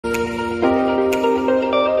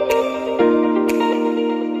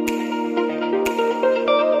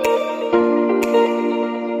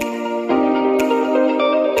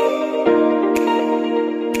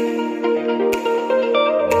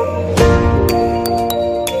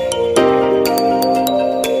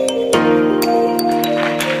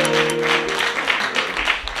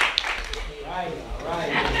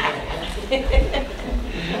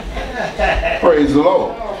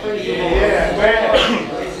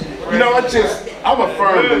I'm a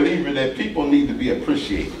firm believer that people need to be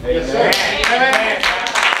appreciated. Yes, sir. Amen.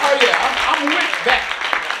 Oh yeah, I'm with that.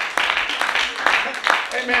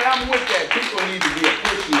 Amen. I'm with that. People need to be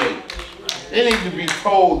appreciated. They need to be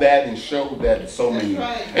told that and showed that in so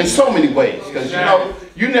many ways. Because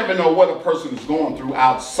you never know what a person is going through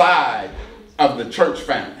outside of the church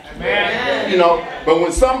family. Amen. But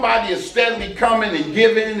when somebody is steadily coming and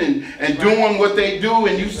giving and doing what they do,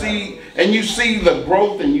 and you see the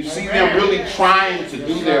growth and you see them really trying to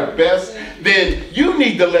do their best, then you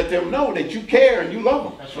need to let them know that you care and you love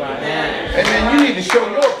them. That's right. And then you need to show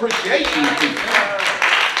your appreciation to people.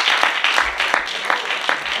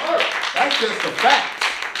 That's just a fact.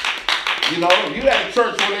 If you at a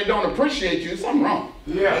church where they don't appreciate you, something wrong.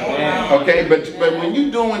 Yeah. Okay, but when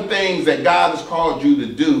you're doing things that God has called you to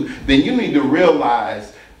do, then you need to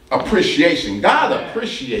realize appreciation. God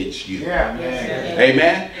appreciates you. Yeah.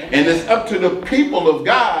 Amen. And it's up to the people of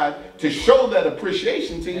God to show that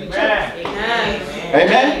appreciation to each other.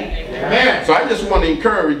 Amen. Amen. So I just want to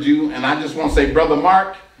encourage you, and I just want to say, Brother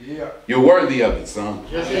Mark, you're worthy of it, son.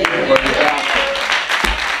 Yes,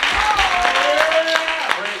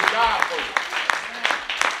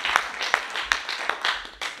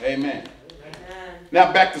 Amen.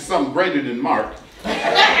 Now back to something greater than Mark.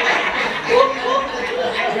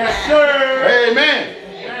 Yes, sir. Amen.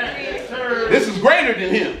 Yes, sir. This is greater than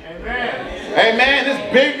him. Amen. Amen. It's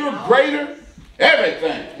bigger, greater,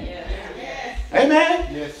 everything. Amen.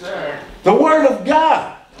 Yes, sir. The word of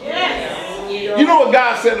God. Yes. You know what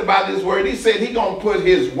God said about his word? He said he's going to put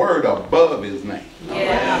his word above his name.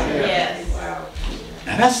 Yes. Wow.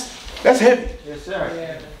 Now that's heavy. Yes,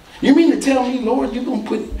 sir. You mean to tell me, Lord, you're going to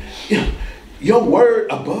put your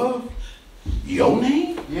word above your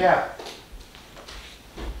name? Yeah.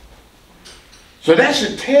 So that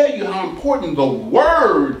should tell you how important the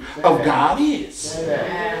word of God is.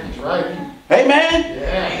 That's right. Amen?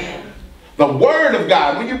 Yeah. The word of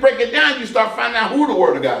God. When you break it down, you start finding out who the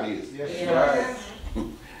word of God is. Yes, sir.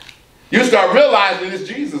 You start realizing it's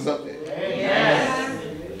Jesus up there. Amen.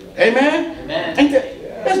 Amen? Amen. Ain't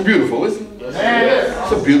that's beautiful, isn't it?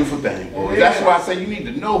 Yes. It's a beautiful thing, boys. That's why I say you need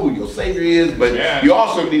to know who your Savior is, but you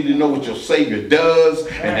also need to know what your Savior does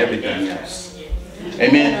and everything else.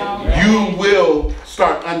 Amen. You will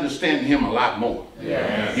start understanding him a lot more.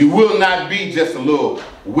 You will not be just a little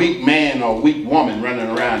weak man or weak woman running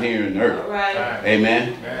around here in the earth.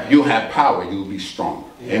 Amen. You'll have power. You'll be stronger.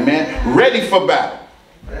 Amen. Ready for battle.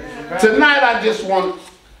 Tonight I just want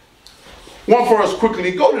for us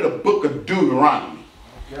quickly, go to the book of Deuteronomy.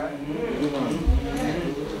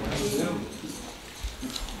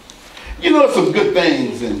 Some good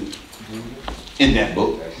things in that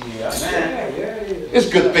book. It's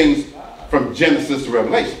good things from Genesis to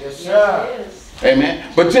Revelation. Yes, sir.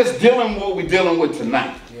 Amen. But just dealing with what we're dealing with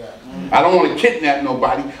tonight. I don't want to kidnap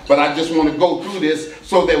nobody, but I just want to go through this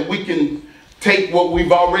so that we can take what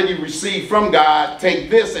we've already received from God, take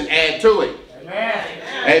this and add to it. Amen.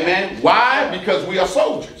 Amen. Why? Because we are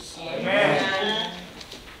soldiers. Amen.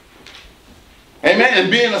 Amen.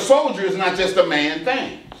 And being a soldier is not just a man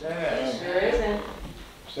thing. Say that. Sure isn't.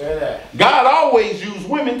 Say that. God always used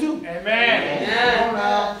women too.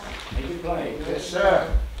 Amen. Make it plain. Yes,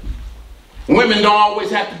 sir. Women don't always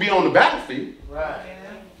have to be on the battlefield. Right.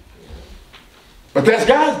 But that's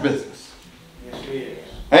God's business. Yes, it is.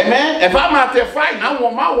 Amen. If I'm out there fighting, I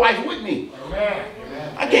want my wife with me. Amen.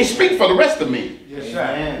 I can't speak for the rest of me. Yes,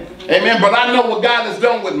 sir. Amen. But I know what God has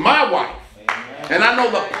done with my wife. And I know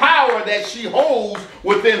the power that she holds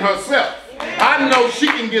within herself. I know she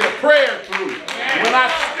can get a prayer through. When I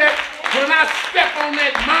step on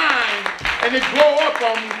that mind and it blow up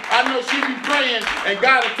on me, I know she be praying and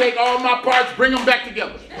God will take all my parts, bring them back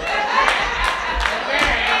together.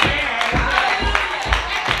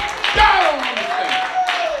 Y'all don't understand.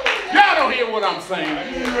 Y'all don't hear what I'm saying.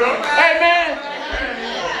 Amen.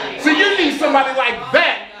 See, you need somebody like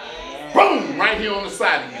that. Boom, right here on the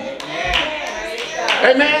side of you.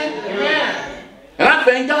 Amen. Amen. And I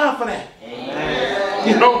thank God for that.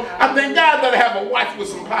 Amen. I thank God that I have a wife with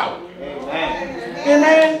some power.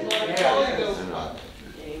 Amen.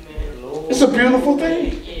 It's a beautiful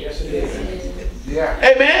thing.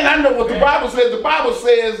 Amen. I know what the Bible says. The Bible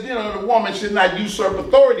says, the woman should not usurp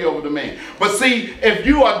authority over the man. But see, if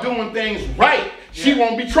you are doing things right, she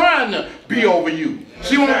won't be trying to be over you.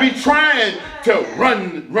 She won't be trying to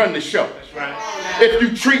run the show. If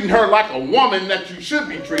you're treating her like a woman that you should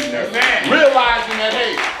be treating her. Realizing that,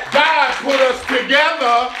 hey, God put us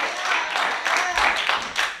together.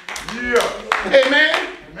 Amen.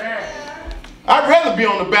 I'd rather be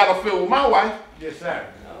on the battlefield with my wife. Yes, sir.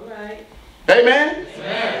 All right. Amen?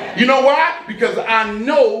 You know why? Because I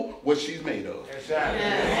know what she's made of.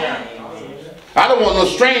 I don't want no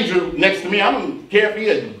stranger next to me. I don't care if he's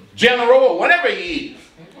a general or whatever he is.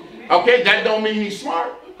 Okay, that don't mean he's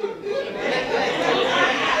smart.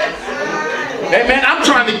 Amen. I'm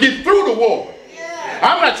trying to get through the war.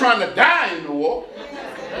 I'm not trying to die in the war.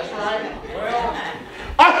 That's right. Well,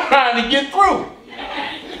 I'm trying to get through.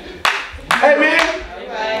 Amen.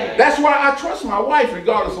 That's why I trust my wife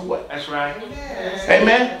regardless of what. that's right.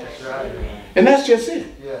 Amen. That's right. And that's just it.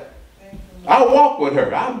 Yeah. I'll walk with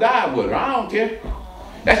her. I'll die with her. I don't care.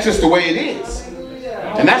 That's just the way it is.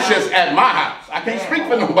 And that's just at my house. I can't speak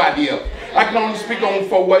for nobody else. I can only speak on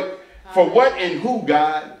for what and who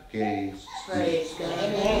God gave.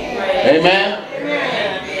 Amen.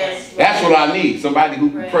 That's what I need. Somebody who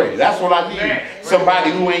can pray. That's what I need. Somebody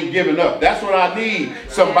who ain't giving up. That's what I need.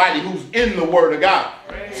 Somebody who's in the Word of God.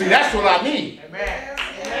 See, that's what I need.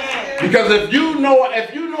 Because if you know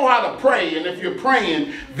how to pray, and if you're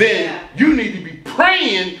praying, then you need to be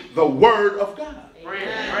praying the Word of God.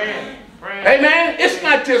 Amen. It's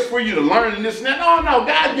not just for you to learn and this and that. No,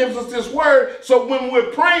 God gives us this word. So when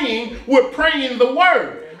we're praying the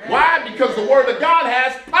word. Why? Because the word of God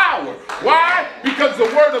has power. Why? Because the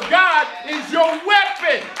word of God is your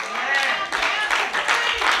weapon.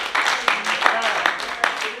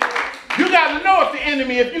 You got to know if the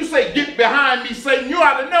enemy, if you say, get behind me, Satan, you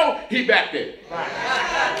ought to know he back there.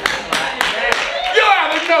 You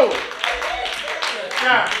ought to know it.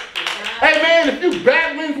 Hey man, if you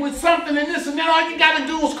battling with something and this and that, all you got to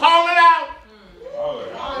do is call it out.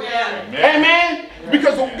 Amen.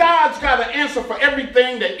 Because God's got an answer for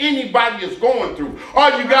everything that anybody is going through.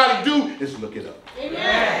 All you got to do is look it up.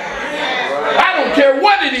 I don't care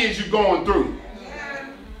what it is you're going through.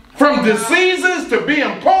 From diseases to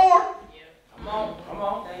being poor.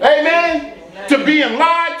 Amen. To being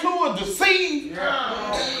lied to or deceived.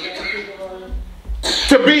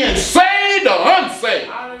 To being saved or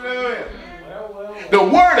unsaved. Hallelujah. The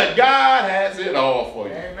word of God has it all for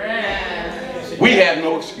you. Amen. We have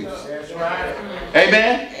no excuse. That's right.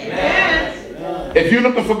 Amen. Amen. If you're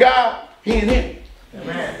looking for God, he ain't here.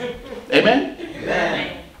 Amen. Amen.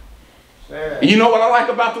 Amen. And you know what I like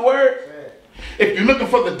about the word? If you're looking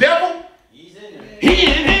for the devil, he in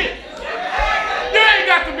here. You ain't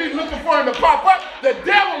got to be looking for him to pop up. The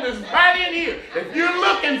devil is right in here. If you're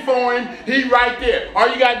looking for him, he right there. All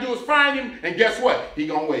you got to do is find him, and guess what? He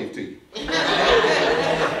gonna wave to you.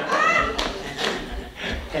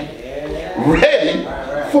 Ready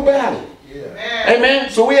for battle. Amen.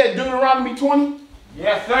 So we had Deuteronomy 20.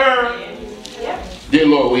 Yes, sir. Dear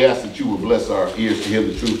Lord, we ask that you will bless our ears to hear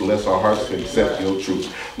the truth, bless our hearts to accept your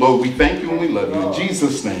truth. Lord, we thank you and we love you. In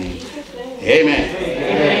Jesus' name, amen.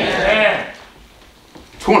 Amen.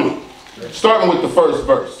 20. Starting with the first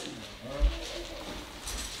verse.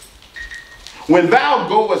 When thou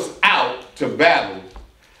goest out to battle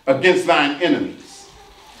against thine enemies,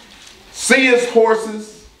 seest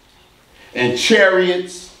horses and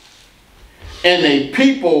chariots and a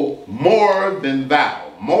people more than thou,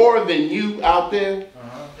 more than you out there,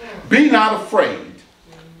 be not afraid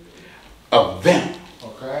of them.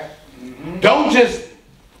 Okay. Don't just,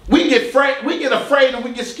 we get afraid and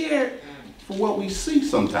we get scared for what we see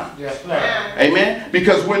sometimes. Yes, sir. Amen.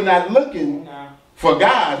 Because we're not looking for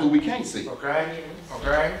God who we can't see. Okay.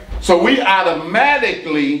 Okay. So we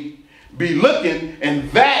automatically be looking, and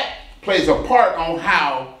that plays a part on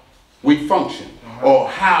how we function or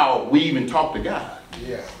how we even talk to God.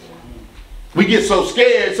 Yeah. We get so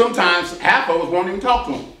scared, sometimes half of us won't even talk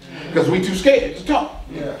to him because we too scared to talk.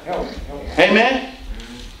 Yeah. Amen.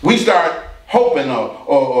 We start hoping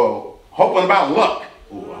or hoping about luck.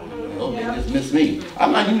 Oh, they just missed me.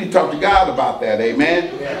 You need to talk to God about that.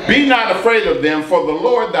 Amen. Yeah. Be not afraid of them, for the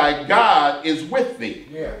Lord thy God is with thee.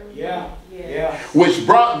 Yeah. Yeah. Yeah. Which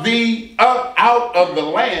brought thee up out of the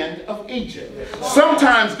land of Egypt.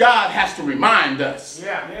 Sometimes God has to remind us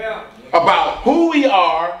about who we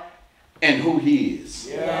are and who he is.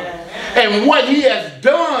 And what he has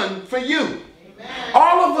done for you.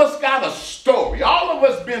 All of us got a story. All of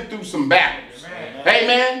us been through some battles.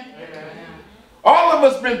 Amen. All of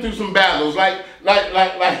us been through some battles, like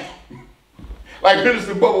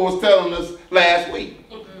Minister Bubba was telling us last week.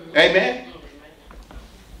 Amen.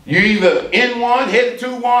 You either in one, headed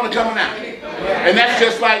to one, or coming out. And that's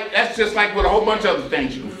just like with a whole bunch of other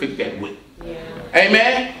things you can fit that with.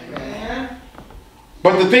 Amen.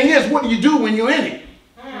 But the thing is, what do you do when you're in it?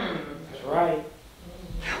 That's right.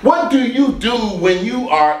 What do you do when you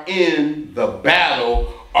are in the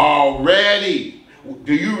battle already?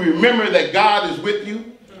 Do you remember that God is with you?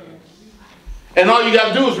 And all you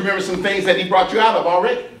got to do is remember some things that he brought you out of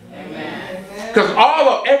already. Amen.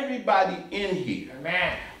 Because everybody in here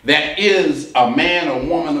that is a man or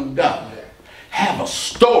woman of God have a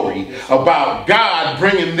story about God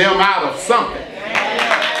bringing them out of something.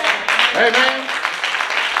 Amen.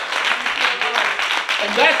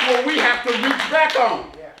 And that's what we have to reach back on.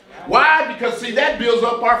 Why? Because, see, that builds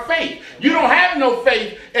up our faith. You don't have no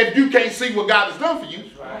faith if you can't see what God has done for you.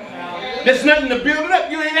 There's nothing to build it up.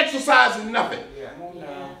 You ain't exercising nothing.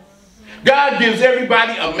 God gives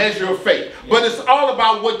everybody a measure of faith. But it's all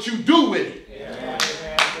about what you do with it.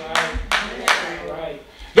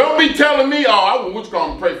 Don't be telling me, oh, I want what's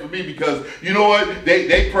going to pray for me because, you know what,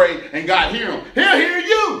 they pray and God hear them. He'll hear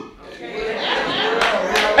you.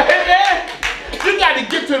 Amen. You got to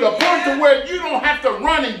get to the point to where you don't have to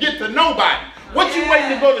run and get to nobody. What you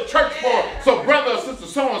waiting to go to church for so brother or sister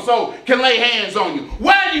so-and-so can lay hands on you?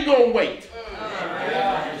 Why are you going to wait?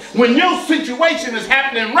 When your situation is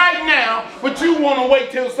happening right now, but you want to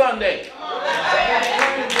wait till Sunday.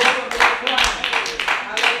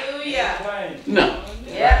 Hallelujah. No.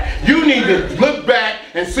 You need to look back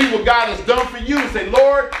and see what God has done for you and say,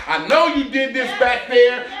 Lord, I know you did this back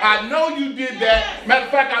there. I know you did that. Matter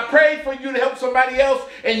of fact, I prayed for you to help somebody else,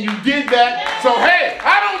 and you did that. So, hey,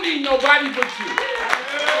 I don't need nobody but you.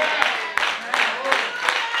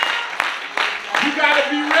 You got to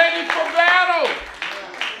be ready for battle.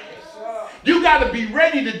 You got to be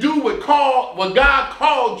ready to do what God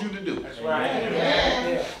called you to do. That's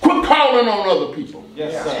right. Quit calling on other people.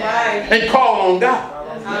 Yes, sir. And call on God.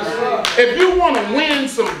 If you want to win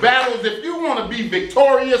some battles, if you want to be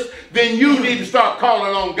victorious, then you need to start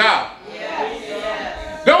calling on God.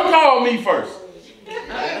 Don't call me first.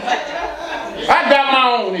 I got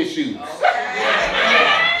my own issues.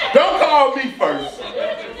 Don't call me first.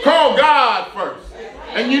 Call God first.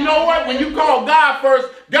 And you know what? When you call God first,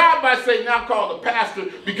 God might say, now call the pastor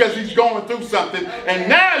because he's going through something. And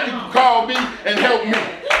now you can call me and help me.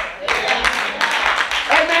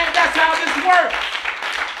 Amen. That's how this works.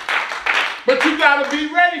 But you got to be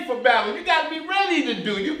ready for battle. You got to be ready to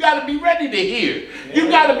do. You got to be ready to hear. You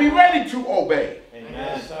got to be ready to obey. Amen.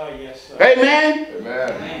 Yes, sir. Yes, sir. Amen.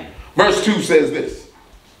 Amen. Verse 2 says this.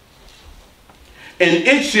 And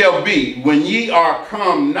it shall be when ye are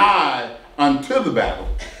come nigh unto the battle,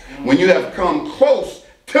 when you have come close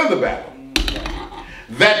to the battle,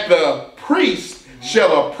 that the priest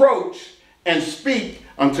shall approach and speak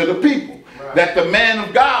unto the people. Right. That the man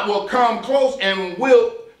of God will come close and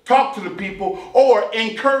will talk to the people or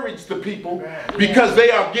encourage the people because they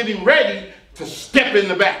are getting ready to step in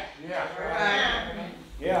the battle.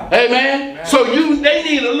 Yeah. Amen. So they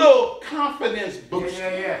need a little confidence boost.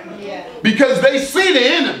 Because they see the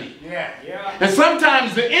enemy. And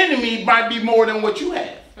sometimes the enemy might be more than what you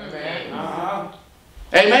have.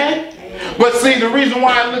 Amen. But see, the reason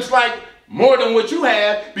why it looks like more than what you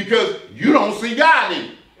have, because you don't see God in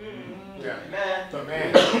it.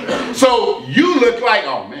 So you look like,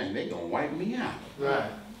 oh man, they're going to wipe me out.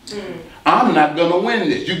 I'm not going to win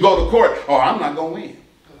this. You go to court, oh, I'm not going to win.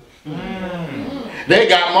 They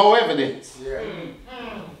got more evidence.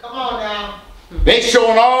 Come on now. They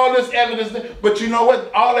showing all this evidence, but you know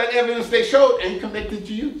what? All that evidence they showed ain't connected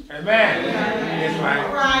to you. Amen. That's right.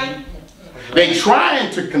 All right. They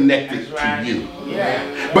trying to connect it to you.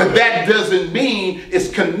 But that doesn't mean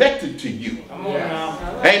it's connected to you. Come on now.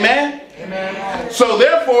 Amen? Amen. So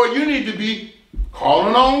therefore, you need to be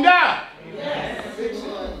calling on God.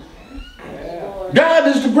 God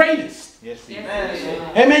is the greatest. Yes, he is.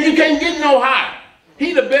 Amen. You can't get no higher.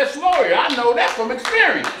 He the best lawyer. I know that from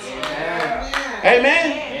experience.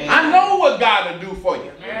 Amen. I know what God will do for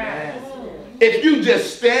you. If you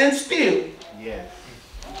just stand still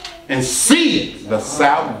and see the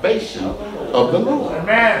salvation of the Lord.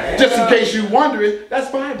 Just in case you wondering, that's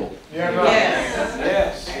Bible.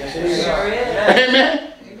 Yes.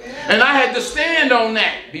 Amen. And I had to stand on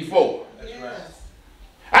that before.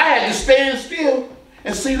 I had to stand still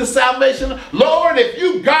and see the salvation. Lord, if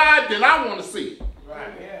you God, then I want to see it.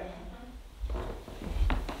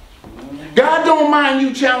 God don't mind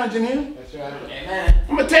you challenging him.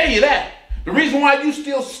 I'm going to tell you that. The reason why you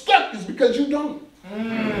still stuck is because you don't.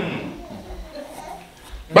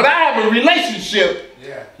 But I have a relationship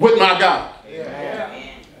with my God.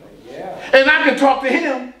 And I can talk to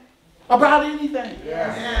him about anything.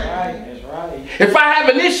 That's right. If I have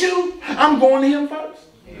an issue, I'm going to him first.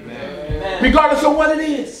 Regardless of what it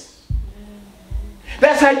is.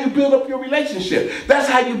 That's how you build up your relationship. That's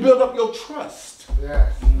how you build up your trust.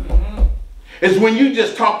 It's when you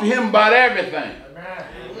just talk to him about everything.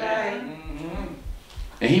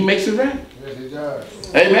 And he makes it right. Yes, he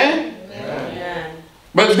does. Amen?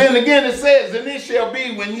 But then again it says, and it shall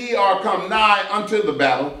be when ye are come nigh unto the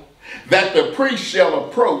battle, that the priest shall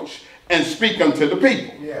approach and speak unto the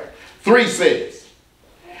people. Yeah. 3 says,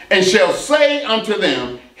 and shall say unto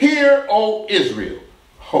them, Hear, O Israel,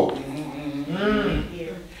 hope.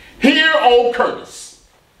 Hear, O Curtis.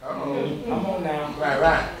 Come on now.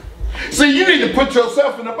 Right. See, you need to put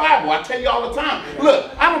yourself in the Bible. I tell you all the time.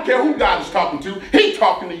 Look, I don't care who God is talking to. He's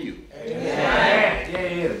talking to you. Yeah,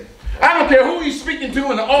 he is. I don't care who he's speaking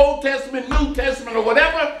to in the Old Testament, New Testament, or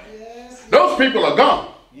whatever. Those people are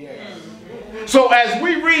gone. Yes. So as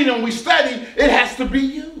we read and we study, it has to be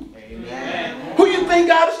you. Amen. Who you think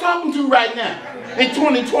God is talking to right now in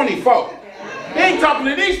 2024? He ain't talking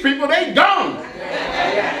to these people. They gone.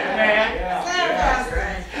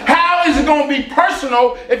 How is it going to be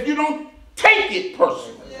personal if you don't take it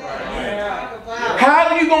personal? How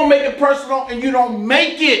are you going to make it personal and you don't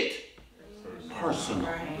make it personal?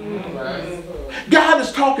 God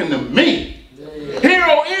is talking to me.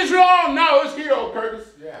 Hero Israel? No, it's Hero Curtis.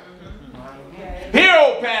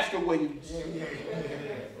 Hero Pastor Williams.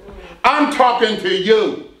 I'm talking to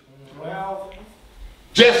you.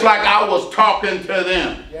 Just like I was talking to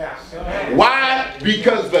them. Why?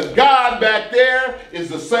 Because the God back there is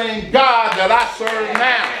the same God that I serve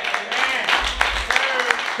now.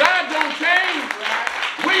 God don't change.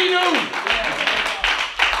 We do.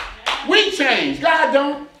 We change. God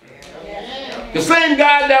don't. The same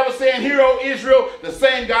God that was saying, Hear, O Israel, the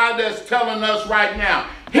same God that's telling us right now,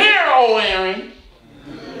 Hear, O Aaron.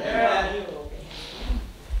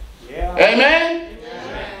 Amen?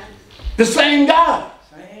 The same God.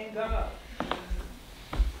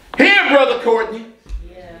 Here, Brother Courtney.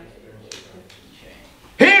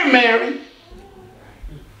 Here, Mary.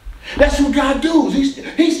 That's what God does.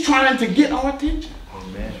 He's trying to get our attention.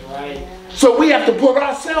 So we have to put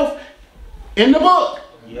ourselves in the book.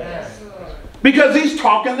 Because he's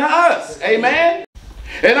talking to us. Amen?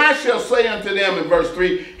 And I shall say unto them in verse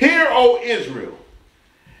 3, Hear, O Israel,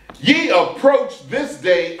 ye approach this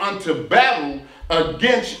day unto battle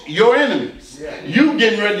against your enemies. You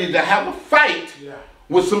getting ready to have a fight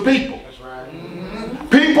with some people.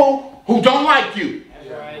 People who don't like you.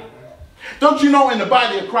 Don't you know in the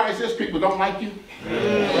body of Christ there's people who don't like you?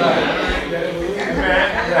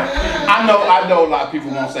 I know a lot of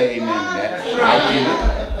people won't say amen to that. I get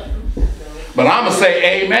it. But I'm going to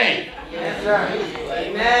say amen.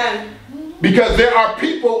 Amen. Because there are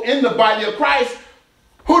people in the body of Christ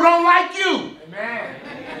who don't like you.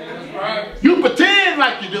 You pretend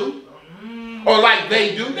like you do. Or like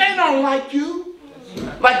they do. They don't like you.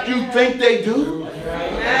 Like you think they do.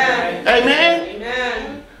 Amen.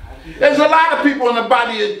 Amen. There's a lot of people in the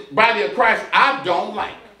body of Christ I don't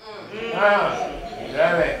like.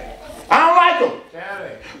 I don't like them.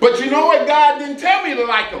 But you know what? God didn't tell me to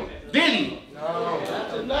like them. Did he?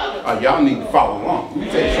 Oh, y'all need to follow along.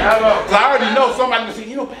 Because I already know somebody will say,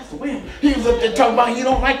 you know, Pastor William, he was up there talking about he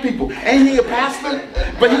don't like people. Ain't he a pastor?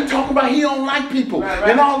 But he talking about he don't like people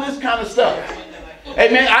and all this kind of stuff.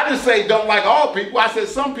 Amen. I didn't say don't like all people. I said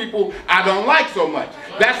some people I don't like so much.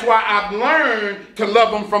 That's why I've learned to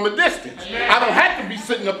love them from a distance. I don't have to be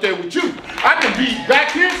sitting up there with you. I can be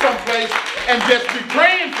back here someplace and just be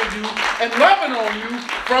praying for you and loving on you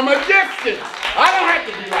from a distance. I don't have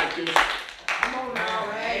to be like this.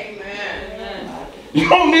 Amen. You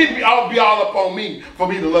don't need to be all up on me for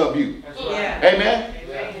me to love you. Amen.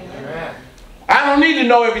 I don't need to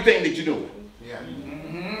know everything that you're doing.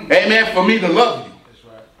 Amen. For me to love you.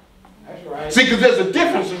 See, because there's a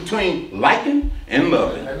difference between liking and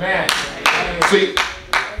loving. Amen. See,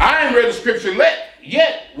 I ain't read the scripture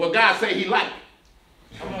yet what God say he liked.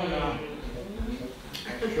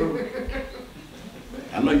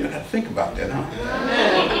 I know you got to think about that, huh?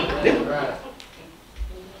 Yeah.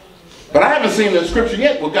 But I haven't seen the scripture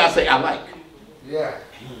yet what God say I like.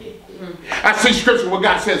 I see scripture where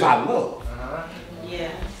God says I love.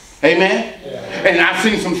 Amen. And I've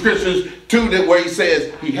seen some scriptures too that where he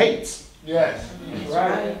says he hates.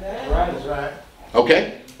 Right.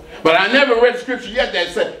 Okay? But I never read scripture yet that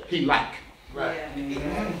said he like.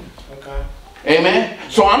 Okay. Amen?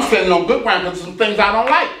 So I'm standing on good ground because some things I don't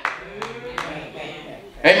like.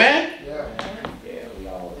 Amen?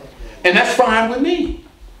 And that's fine with me.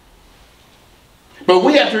 But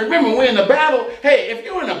we have to remember we're in a battle. Hey, if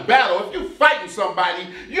you're in a battle, if you're fighting somebody,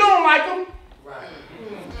 you don't like them.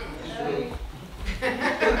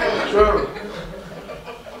 True.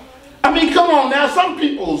 I mean, come on now. Some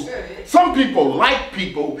people like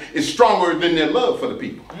people is stronger than their love for the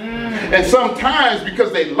people. And sometimes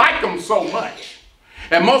because they like them so much.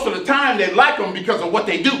 And most of the time they like them because of what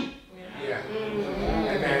they do.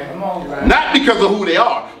 Not because of who they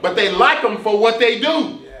are, but they like them for what they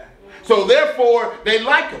do. So therefore, they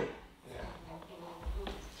like them.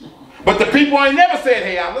 But the people ain't never said,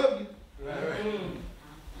 hey, I love you.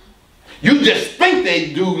 You just think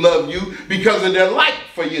they do love you because of their like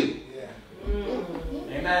for you.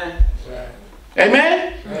 Amen.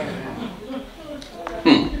 Amen?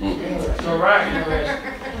 That's all right.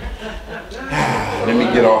 Let me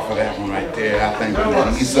get off of that one right there. I think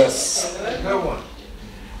Jesus. Good one.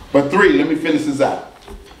 But 3, let me finish this out.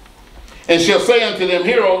 And shall say unto them,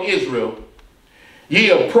 Hear, O Israel,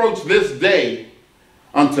 ye approach this day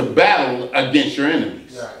unto battle against your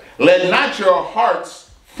enemies. Right. Let not your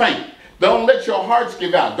hearts faint. Don't let your hearts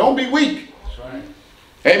give out. Don't be weak. That's right.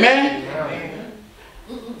 Amen? Yeah.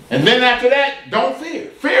 And then after that, don't fear.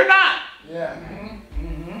 Fear not. Yeah.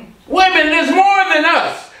 Women, there's more than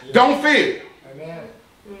us. Don't fear. Amen.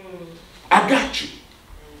 I got you.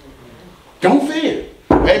 Don't fear.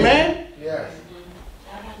 Amen? Yes.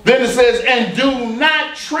 Then it says, and do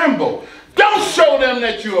not tremble. Don't show them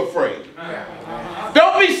that you're afraid.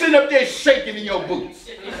 Don't be sitting up there shaking in your boots.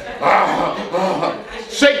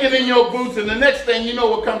 Shaking in your boots, and the next thing you know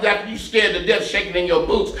what comes after you scared to death shaking in your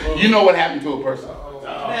boots, you know what happened to a person.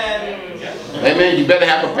 Amen. You better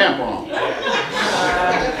have a pamper on.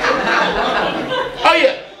 Oh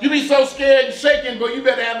yeah, you be so scared and shaking, but you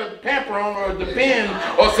better have a pamper on or a depend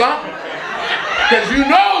or something. Because you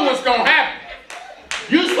know what's going to happen.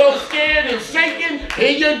 You so scared and shaking,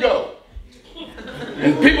 here you go.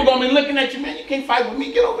 And people going to be looking at you, man, you can't fight with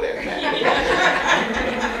me, get over there, man.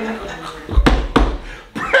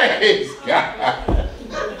 Praise God.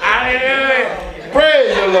 Hallelujah.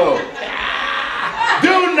 Praise the Lord.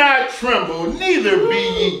 Do not tremble, neither be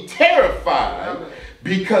ye terrified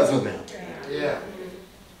because of them. Yeah.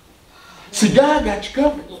 See, God got you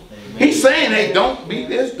covered. He's saying, hey, don't be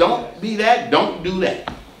this, don't be that, don't do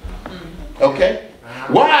that. Okay?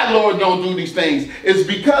 Why, Lord, don't do these things? It's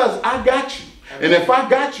because I got you. And if I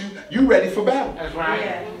got you, you ready for battle. That's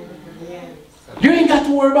right. You ain't got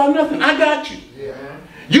to worry about nothing. I got you. Yeah.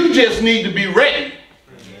 You just need to be ready.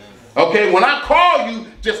 Okay? When I call you,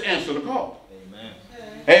 just answer the call.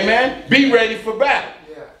 Amen? Be ready for battle.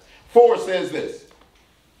 Yeah. 4 says this.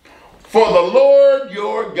 For the Lord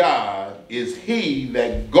your God is he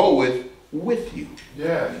that goeth with you.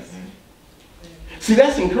 Yes. See,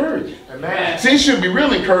 that's encouraging. Amen. See, it should be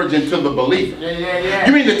real encouraging to the believer. Yeah.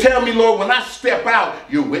 You mean to tell me, Lord, when I step out,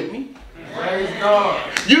 you're with me? Praise God.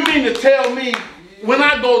 You mean to tell me when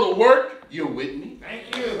I go to work, you're with me?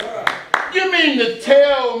 Thank you. You mean to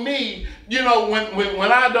tell me, you know,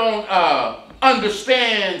 when I don't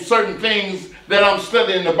understand certain things that I'm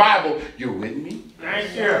studying in the Bible, you're with me?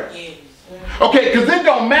 Thank you. Okay, because it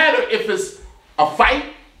don't matter if it's a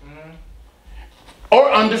fight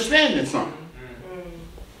or understanding something.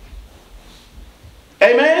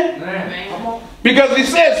 Amen? Amen. Because he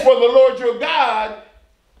says, for the Lord your God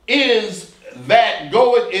is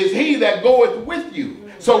he that goeth with you.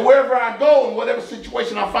 So wherever I go, in whatever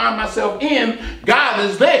situation I find myself in, God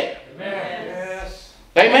is there. Amen. Yes.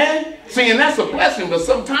 Amen? See, and that's a blessing, but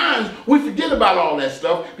sometimes we forget about all that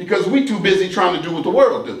stuff because we too busy trying to do what the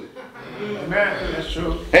world do. Amen. That's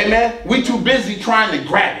true. Amen? We too busy trying to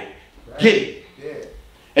grab it, get it. Yeah.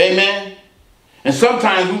 Amen? And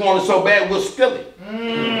sometimes we want it so bad we'll steal it.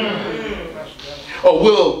 Or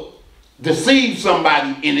we'll deceive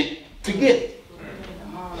somebody in it to get it.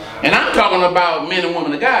 And I'm talking about men and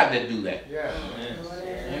women of God that do that. Yeah.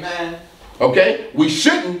 Amen. Okay? We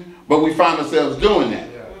shouldn't, but we find ourselves doing that.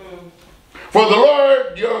 For the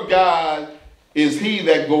Lord your God is he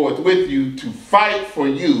that goeth with you to fight for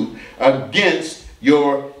you against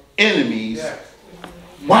your enemies. Yes.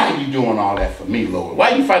 Why are you doing all that for me, Lord?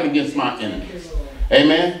 Why are you fighting against my enemies?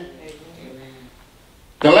 Amen?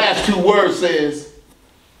 The last 2 words says,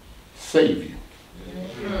 save you.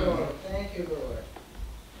 Thank you, Lord.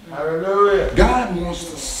 Hallelujah. God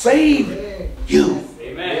wants to save you.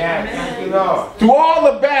 Amen. Yeah. Thank you, Lord. Through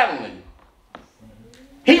all the battling,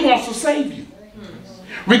 he wants to save you.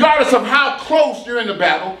 Regardless of how close you're in the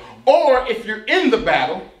battle, or if you're in the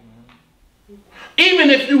battle,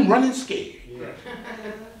 even if you're running scared.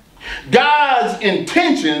 God's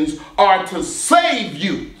intentions are to save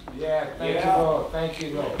you. Yeah. Thank you, Lord. Thank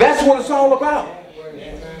you, Lord. That's what it's all about.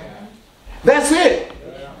 That's it.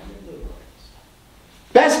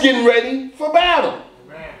 That's getting ready for battle.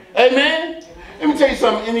 Amen? Let me tell you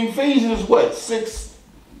something. In Ephesians,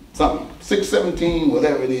 6:17,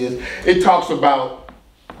 whatever it is, it talks about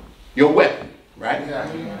your weapon, right?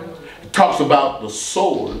 It talks about the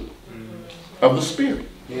sword of the Spirit.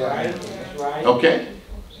 Yeah. That's right. Okay?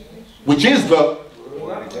 Which is the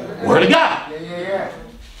Word of God. Yeah.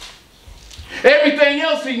 Everything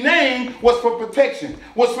else he named was for protection,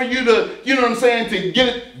 was for you to, you know what I'm saying, to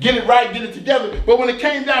get it right, get it together. But when it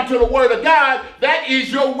came down to the word of God, that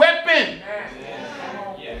is your weapon.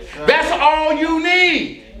 That's all you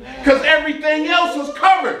need, because everything else is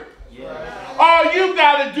covered. All you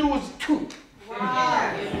got to do is truth.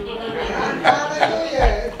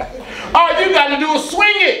 All you got to do is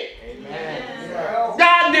swing it.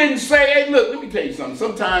 God didn't say, hey, look, let me tell you something.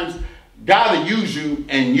 Sometimes God will use you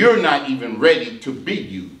and you're not even ready to be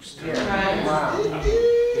used.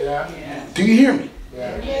 Do you hear me?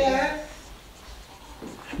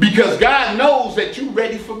 Because God knows that you're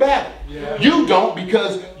ready for battle. You don't,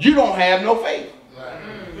 because you don't have no faith.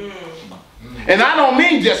 And I don't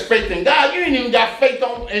mean just faith in God. You ain't even got faith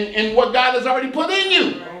in what God has already put in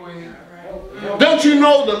you. Don't you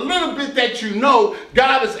know the little bit that you know,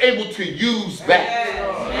 God is able to use that.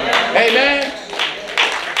 Amen.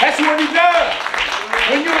 That's what he does.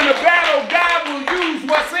 When you're in a battle, God will use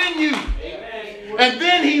what's in you. And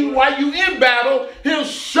then while you're in battle, he'll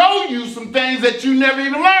show you some things that you never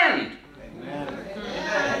even learned.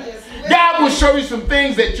 God will show you some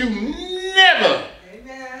things that you never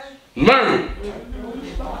learned.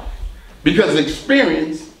 Because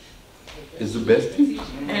experience is the best teacher.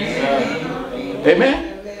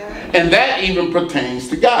 Amen. And that even pertains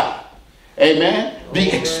to God. Amen. The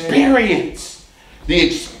experience. The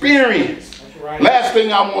experience. Last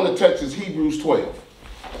thing I want to touch is Hebrews 12.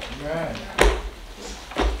 Amen.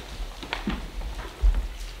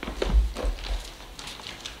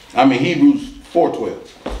 I mean Hebrews 4:12.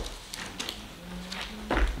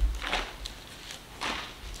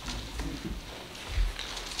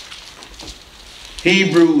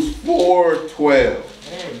 Hebrews 4:12.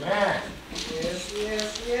 Amen. Yes.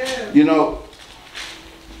 You know,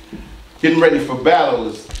 getting ready for battle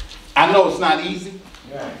is, I know it's not easy,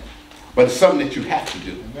 but it's something that you have to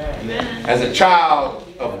do. Amen. As a child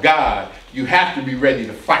of God, you have to be ready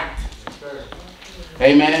to fight.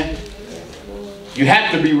 Amen. You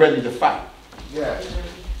have to be ready to fight. Yes.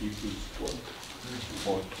 Hebrews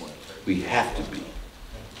 4:12. We have to be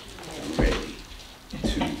ready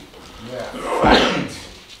to fight.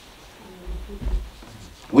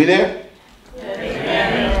 We there?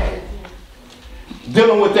 Amen.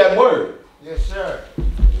 Dealing with that word. Yes, sir.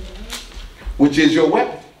 Which is your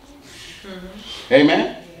weapon.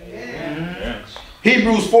 Amen. Amen.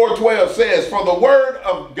 Hebrews 4:12 says, for the word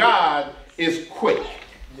of God is quick.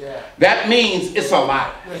 Yeah. That means it's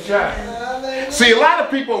alive. Yes, see, a lot of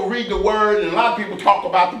people read the word and a lot of people talk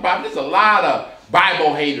about the Bible. There's a lot of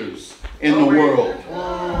Bible haters in the world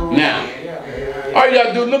now. All you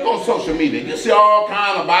gotta do, look on social media. You see all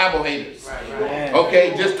kind of Bible haters.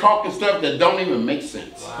 Okay, just talking stuff that don't even make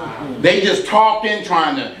sense. They just talking,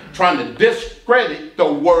 trying to discredit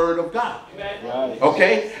the word of God.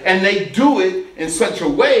 Okay, and they do it in such a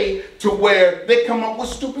way to where they come up with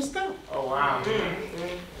stupid stuff. Oh wow.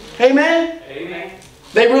 Amen. Amen.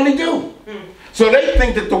 They really do. So they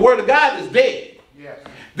think that the word of God is dead. Yes.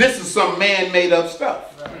 This is some man-made up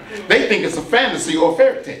stuff. Right. They think it's a fantasy or a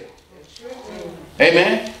fairy tale.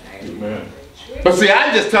 Amen. Amen. But see,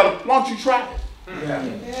 I just tell them, why don't you try it? Yeah.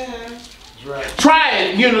 Right. Try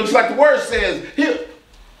it. You know, it's like the word says, here,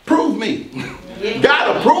 prove me.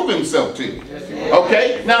 God will prove himself to you.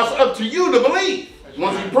 Okay? Now it's up to you to believe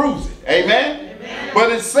once he proves it. Amen? Amen.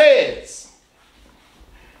 But it says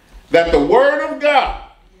that the word of God,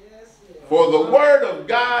 for the word of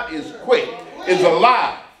God is quick, is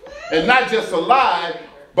alive. And not just alive,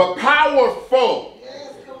 but powerful.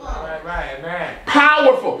 Yes, come on. Right, amen.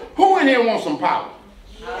 Powerful. Who in here wants some power?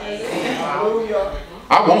 I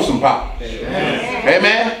want some power.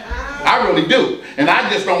 Amen. I really do. And I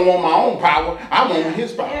just don't want my own power. I want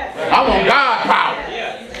his power. I want God's power.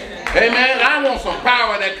 Amen. I want some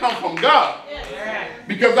power that comes from God.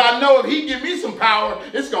 Because I know if he give me some power,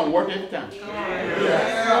 it's going to work every time.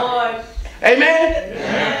 Amen.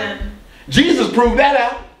 Amen. Jesus proved that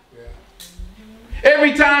out.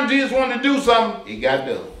 Every time Jesus wanted to do something, it got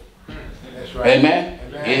done. That's right. Amen.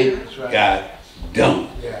 It got done.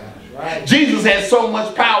 Yeah. Right. Jesus had so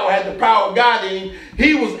much power, had the power of God in him,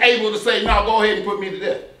 he was able to say, no, go ahead and put me to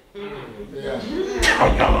death. Yeah. Oh,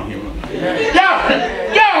 y'all don't hear what I'm saying.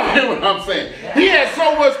 Y'all hear what I'm saying. He had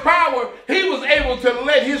so much power, he was able to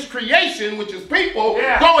let his creation, which is people,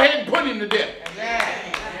 go ahead and put him to death.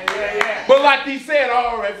 But like he said,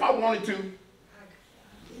 all right, if I wanted to,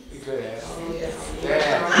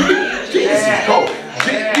 Jesus is cold.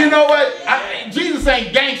 You know what? Jesus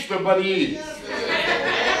ain't gangster, but he is.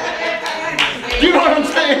 You know what I'm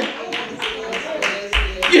saying?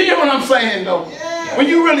 You hear what I'm saying, though? When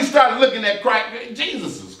you really start looking at Christ,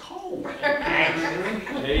 Jesus is cold.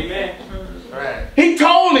 Amen. Right. He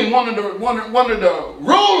told him, one of the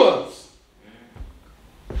rulers.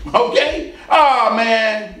 Okay? Oh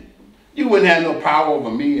man, you wouldn't have no power over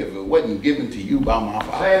me if it wasn't given to you by my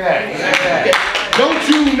Father. Say that. Say that. Don't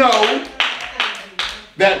you know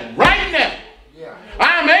that right now Yeah.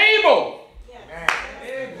 I'm able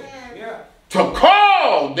Yeah. to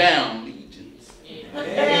call down legions?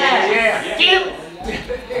 Yeah.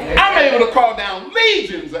 I'm able to call down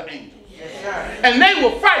legions of angels. And they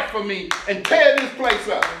will fight for me and tear this place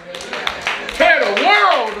up. Tear the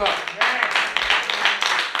world up.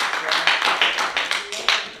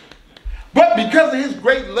 But because of his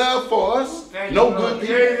great love for us, no good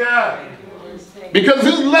people. Because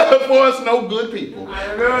his love for us, no good people.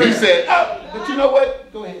 He said, oh, but you know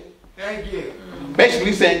what? Go ahead. Thank you.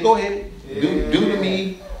 Basically saying, go ahead. Do to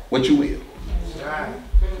me what you will.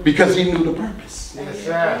 Because he knew the purpose. Yes,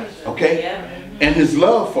 sir. Okay? Yeah. And his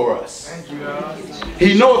love for us. Thank you, Lord.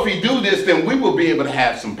 He know if he do this, then we will be able to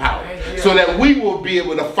have some power. So that we will be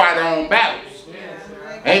able to fight our own battles.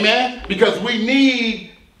 Amen? Because we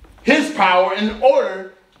need his power in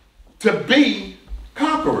order to be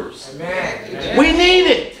conquerors. Amen. We need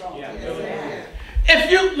it. If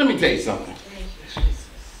you, let me tell you something.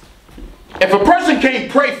 If a person can't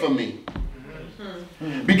pray for me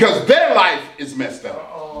because their life is messed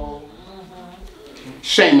up,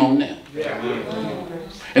 shame on them. Yeah.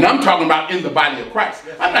 And I'm talking about in the body of Christ.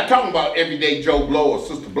 I'm not talking about everyday Joe Blow or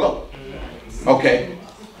Sister Blow. Okay?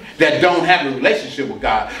 That don't have a relationship with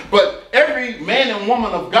God. But every man and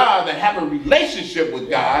woman of God that have a relationship with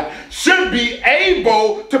God should be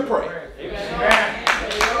able to pray. Amen.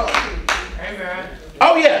 Amen.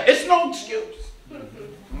 Oh yeah, it's no excuse.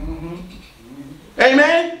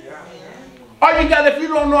 Amen? All you got, if you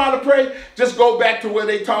don't know how to pray, just go back to where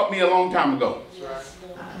they taught me a long time ago.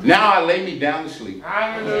 Now I lay me down to sleep.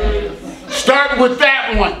 Hallelujah. Start with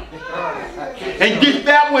that one. And get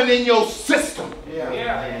that one in your system.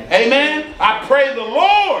 Yeah. Amen? I pray the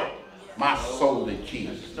Lord, my soul and keep.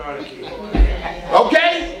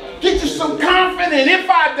 Okay? Get you some confidence if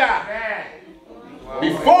I die.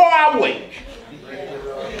 Before I wake.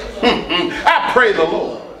 I pray the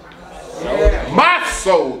Lord. My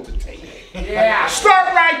soul to take. Yeah.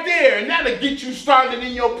 Start right there, and that'll get you started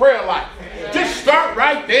in your prayer life. Just start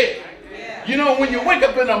right there. You know, when you wake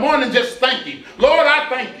up in the morning, just thank him. Lord, I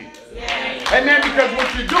thank you. Amen. Because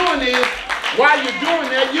what you're doing is, while you're doing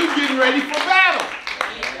that, you're getting ready for battle.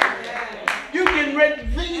 You're getting ready.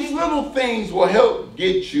 These little things will help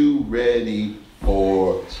get you ready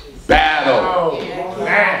for battle.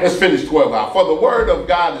 Let's finish 12 out. For the word of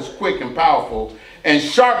God is quick and powerful and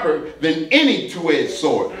sharper than any two-edged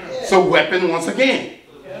sword. So weapon once again.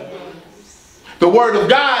 The word of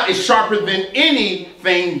God is sharper than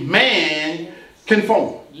anything man can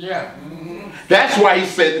form. Yeah. That's why he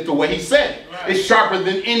said it the way he said it. It's sharper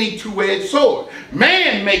than any two-edged sword.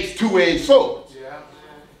 Man makes two-edged swords.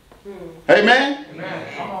 Amen?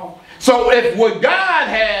 Amen. So if what God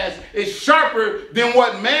has is sharper than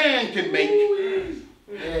what man can make,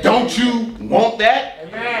 don't you want that?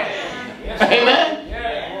 Amen.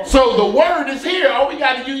 Amen? So the word is here. All we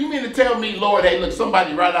got to do, you mean to tell me, Lord, hey, look,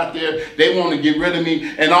 somebody right out there, they want to get rid of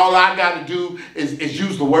me, and all I got to do is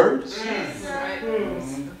use the words?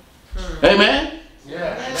 Amen?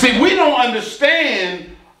 Yeah. See, we don't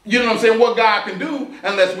understand, you know what I'm saying, what God can do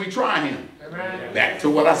unless we try him. Amen. Back to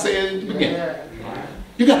what I said at the beginning.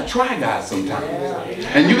 You got to try God sometimes.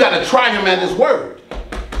 And you got to try him at his word.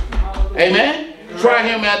 Amen? Try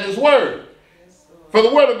him at his word. For the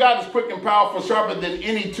word of God is quick and powerful, sharper than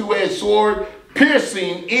any two-edged sword,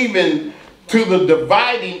 piercing even to the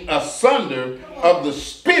dividing asunder of the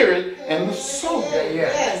spirit and the soul.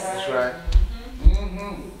 Yes. That's right.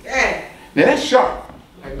 Now that's sharp.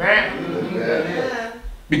 Amen.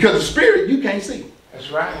 Because the spirit you can't see. That's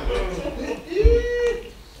right.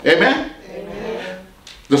 Amen?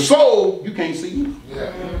 The soul you can't see either.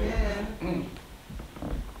 Yeah.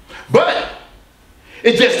 But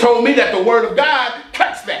it just told me that the word of God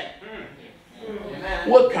cuts that.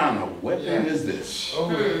 What kind of weapon is this?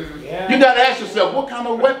 You got to ask yourself, what kind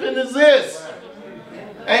of weapon is this?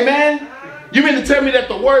 Amen? You mean to tell me that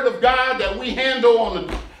the word of God that we handle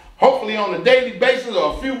hopefully on a daily basis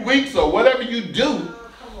or a few weeks or whatever you do,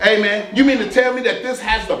 amen, you mean to tell me that this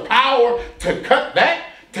has the power to cut that,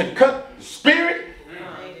 to cut the spirit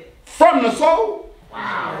from the soul?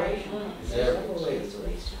 Wow.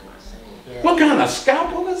 What kind of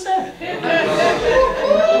scalpel is that?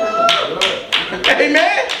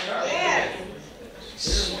 Amen?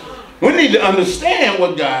 We need to understand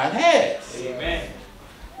what God has.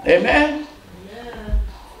 Amen?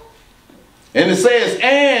 And it says,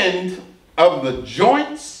 and of the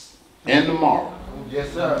joints and tomorrow.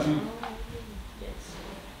 Yes, sir.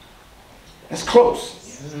 That's close.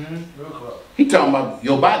 Real close. He talking about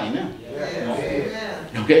your body now.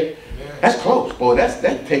 Yeah. Okay? That's close. Boy, that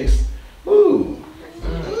takes,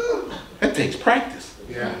 that takes practice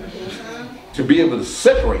Yeah. to be able to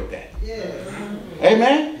separate that.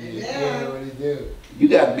 Amen? He did what he did. You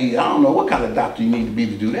got to be, I don't know what kind of doctor you need to be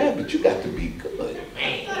to do that, but you got to be good.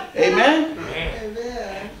 Amen?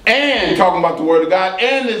 And talking about the word of God,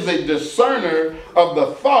 and is a discerner of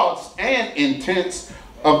the thoughts and intents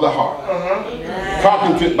of the heart.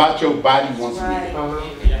 Talking about your body once again.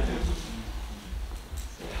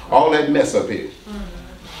 All that mess up here.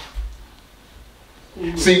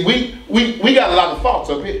 See, we got a lot of thoughts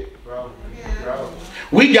up here. Bro.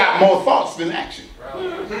 We got more thoughts than action.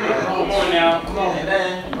 Come on now. Come on.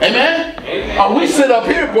 Amen? Oh, we sit up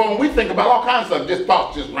here, boy, and we think about all kinds of stuff. Just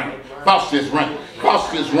thoughts just running. Thoughts just running.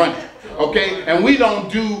 Thoughts just running. Okay? And we don't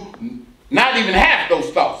do not even half those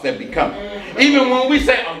thoughts that be coming. Even when we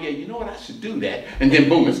say, oh yeah, you know what, I should do that. And then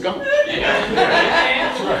boom, it's gone.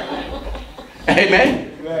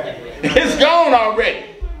 Amen? It's gone already.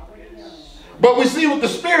 But we see what the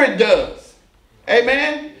Spirit does.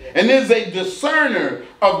 Amen? And is a discerner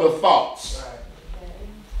of the thoughts.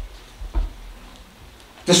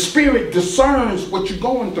 The Spirit discerns what you're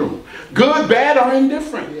going through. Good, bad, or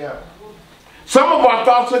indifferent. Yeah. Some of our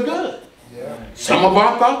thoughts are good. Yeah. Some of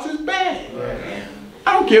our thoughts is bad. Yeah.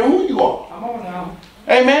 I don't care who you are. Come on now.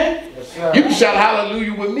 Amen? Yes, sir. You can shout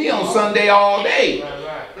hallelujah with me on Sunday all day.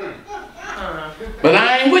 Right. But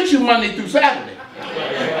I ain't with you Monday through Saturday.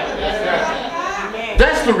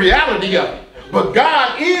 That's the reality of it. But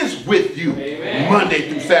God is with you Monday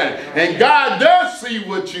through Saturday. And God does see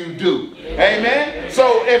what you do. Amen?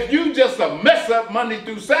 So if you just a mess up Monday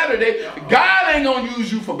through Saturday, God ain't going to use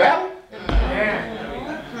you for battle.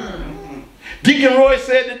 Deacon Roy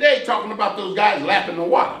said today, talking about those guys lapping the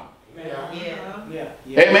water.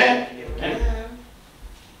 Amen?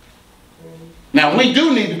 Now we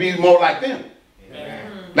do need to be more like them.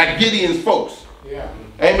 Like Gideon's folks. Yeah.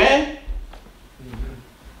 Amen?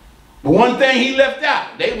 But one thing he left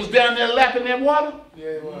out, they was down there lapping that water. Yeah,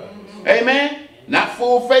 it was. Amen? Not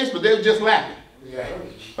full face, but they were just lapping. Yeah.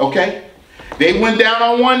 Okay? They went down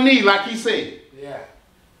on one knee, like he said. Yeah.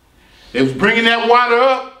 They was bringing that water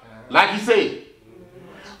up, like he said.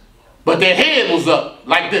 But their head was up,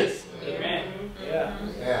 like this. Amen. Yeah.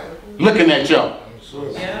 Yeah. Looking at y'all. I'm sure.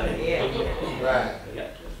 Yeah. Right.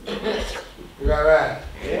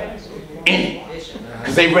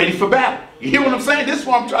 Because they ready for battle. You hear what I'm saying? This is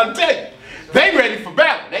what I'm trying to tell you. They ready for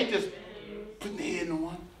battle. They just putting their head in the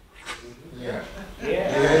one. Yeah.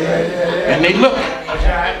 And they look.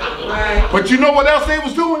 But you know what else they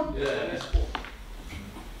was doing?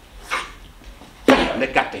 They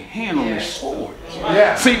got their hand on their sword.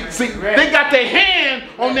 Yeah. See, they got their hand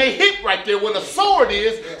on their hip right there where the sword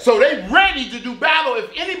is, so they ready to do battle if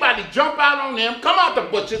anybody jump out on them, come out the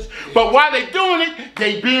bushes, but while they doing it,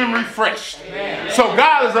 they being refreshed. So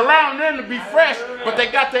God is allowing them to be fresh, but they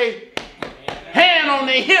got their hand on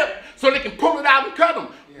their hip so they can pull it out and cut them,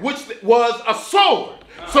 which was a sword.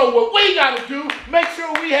 So what we got to do, make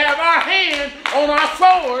sure we have our hand on our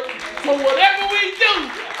sword, so whatever we do,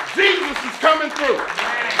 Jesus is coming through.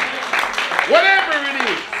 Whatever it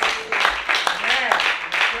is.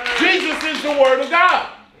 Jesus is the Word of God.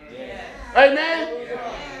 Amen?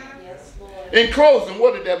 In closing,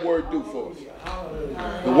 what did that Word do for us?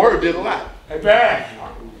 The Word did a lot.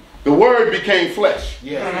 The Word became flesh.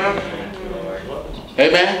 Amen?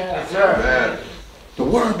 Yes, sir. The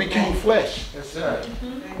Word became flesh. Yes, sir.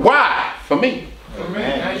 Why? For me.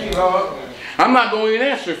 Thank you, Lord. I'm not going to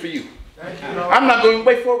answer for you. Thank you, Lord. I'm not going to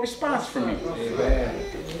wait for a response from you.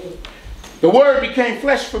 The Word became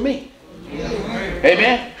flesh for me.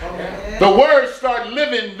 Amen? The Word started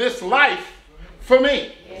living this life for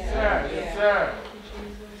me. Yes, sir. Yes,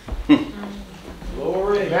 sir.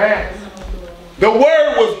 Glory. Amen. The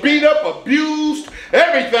Word was beat up, abused,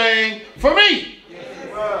 everything for me.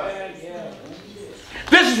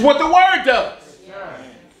 This is what the Word does.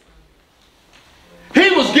 He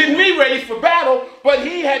was getting me ready for battle, but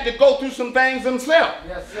he had to go through some things himself.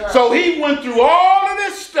 Yes, sir. So he went through all of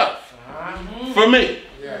this stuff for me.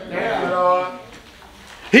 Yeah. Thank you, Lord.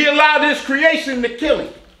 He allowed his creation to kill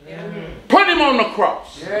him. Put him on the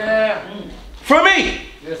cross. Yeah. For me.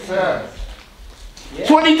 Yes, sir. That's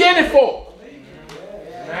what he did it for.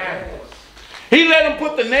 Amen. He let him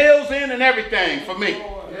put the nails in and everything for me.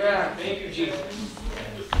 Yeah. Thank you, Jesus.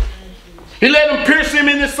 He let him pierce him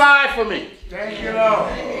in the side for me. Thank you, Lord.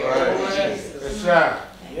 Yes, sir.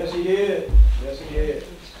 Yes, he did. Yes, he did.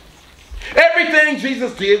 Everything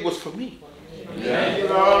Jesus did was for me.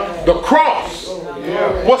 The cross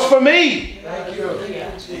was for me.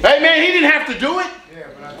 Amen. He didn't have to do it.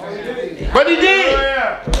 But he did.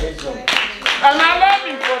 And I love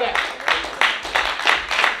him for that.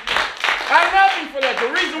 I love him for that. The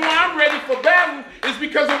reason why I'm ready for battle is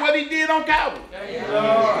because of what he did on Calvary.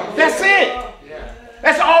 That's it.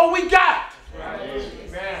 That's all we got.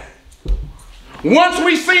 Once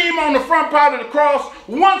we see him on the front part of the cross,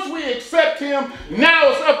 once we accept him, now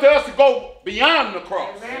it's up to us to go beyond the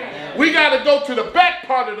cross. We got to go to the back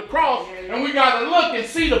part of the cross, and we got to look and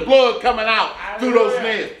see the blood coming out through those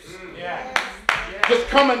nails. Just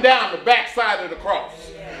coming down the back side of the cross.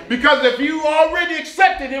 Because if you already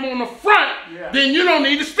accepted him on the front, then you don't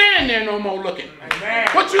need to stand there no more looking.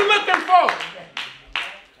 What you looking for?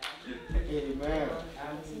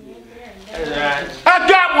 I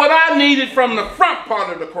got what I needed from the front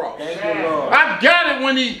part of the cross. I got it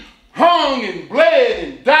when he hung and bled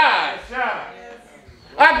and died.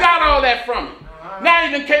 I got all that from him. Now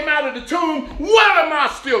he done came out of the tomb. What am I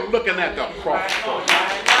still looking at the cross for?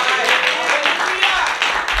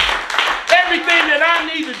 Everything that I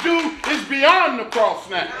need to do is beyond the cross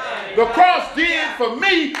now. The cross did for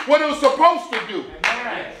me what it was supposed to do.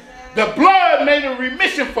 The blood made a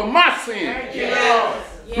remission for my sin.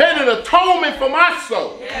 Made an atonement for my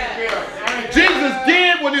soul. Jesus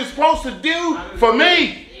did what he was supposed to do for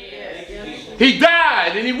me. He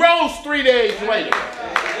died and he rose 3 days later.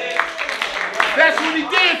 That's what he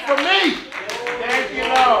did for me. Thank you,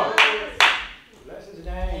 Lord.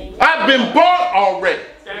 I've been bought already.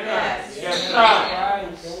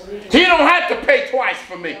 He don't have to pay twice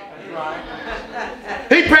for me.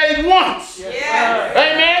 He paid once.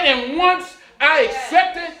 Amen. And once I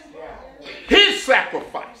accepted his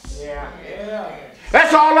sacrifice.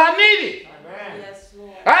 That's all I needed.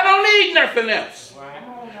 I don't need nothing else.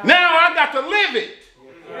 Now I got to live it.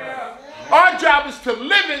 Our job is to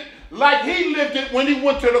live it like he lived it when he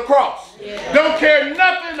went to the cross. Don't care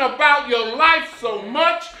nothing about your life so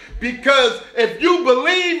much, because if you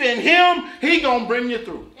believe in him, he gonna bring you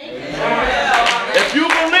through. If you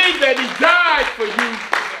believe that he died for you,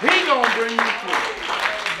 he gonna bring you through.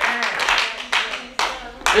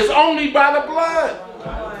 It's only by the blood.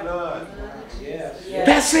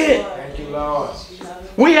 That's it. Thank you, Lord.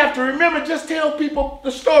 We have to remember, just tell people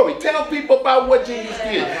the story. Tell people about what Jesus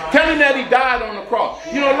did. Tell them that he died on the cross.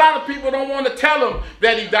 You know, a lot of people don't want to tell them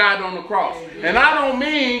that he died on the cross. And I don't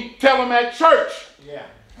mean tell them at church.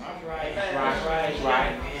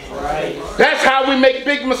 That's how we make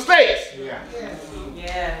big mistakes.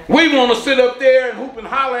 We want to sit up there and hoop and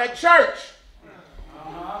holler at church.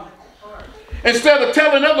 Instead of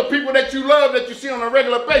telling other people that you love, that you see on a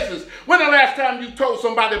regular basis. When the last time you told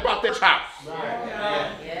somebody about this house?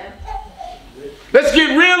 Let's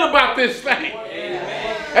get real about this thing.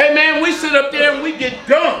 Amen. We sit up there and we get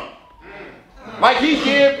dumb. Like he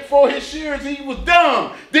did before his shears, he was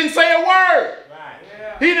dumb. Didn't say a word.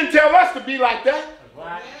 He didn't tell us to be like that.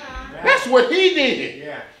 That's what he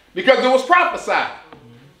did. Because it was prophesied.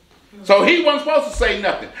 So he wasn't supposed to say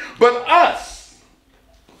nothing. But us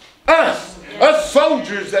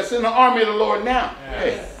soldiers that's in the army of the Lord now,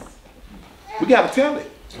 hey, we got to tell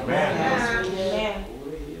it.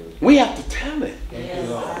 We have to tell it.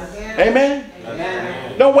 Amen?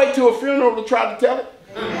 Don't wait till a funeral to try to tell it.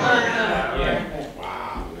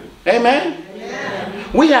 Amen?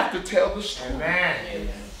 We have to tell the story.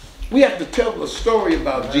 We have to tell the story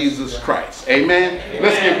about Jesus Christ. Amen?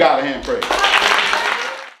 Let's give God a hand praise.